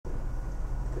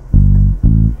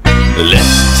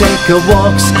Let's take a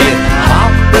walk, skip,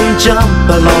 hop and jump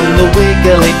along the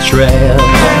Wiggly Trail.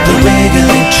 On the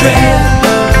Wiggly Trail.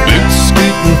 Boot,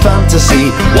 scoot and fantasy,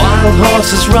 wild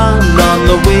horses run on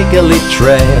the Wiggly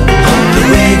Trail. On the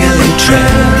Wiggly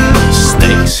Trail.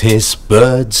 Snakes hiss,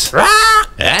 birds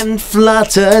and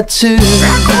flutter too.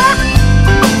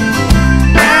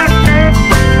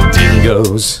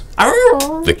 Dingoes,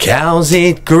 the cows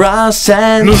eat grass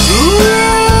and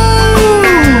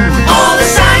all the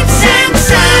sights and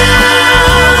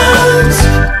sounds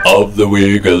of the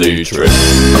Wiggly Trail.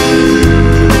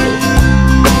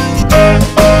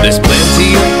 There's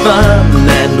plenty of fun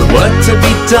and work to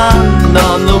be done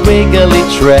on the Wiggly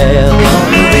Trail.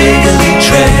 On the Wiggly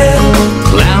Trail.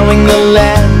 Plowing the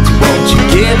land, won't you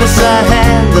give us a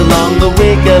hand along the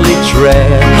Wiggly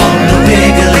Trail? On the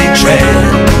Wiggly Trail.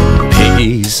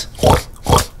 Piggies,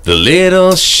 the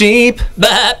little sheep,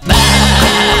 magpies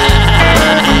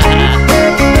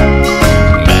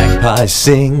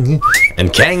sing,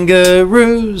 and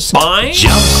kangaroos jump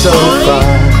so far.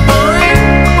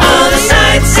 All the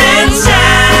sights and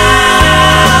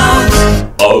sounds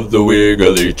of the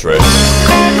Wiggly Trail.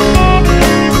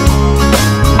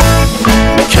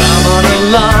 Come on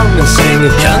along and sing a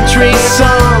country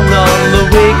song on the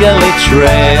Wiggly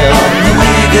Trail. On the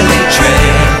Wiggly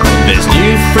Trail. There's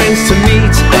new friends to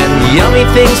meet and yummy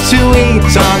things to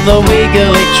eat on the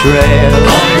Wiggly Trail.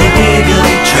 On the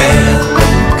Wiggly Trail.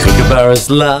 Kookaburras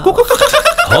love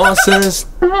horses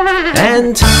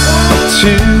and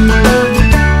two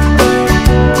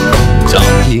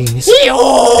donkeys,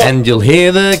 and you'll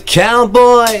hear the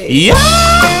cowboy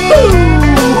yahoo!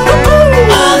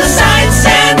 All the sights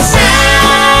and sounds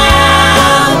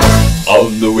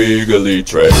of the Wiggly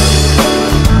Trail.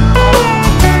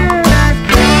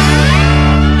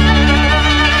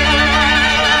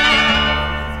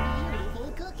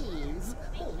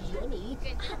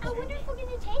 I wonder if we're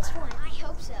gonna taste one. I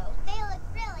hope so. They look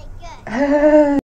really good.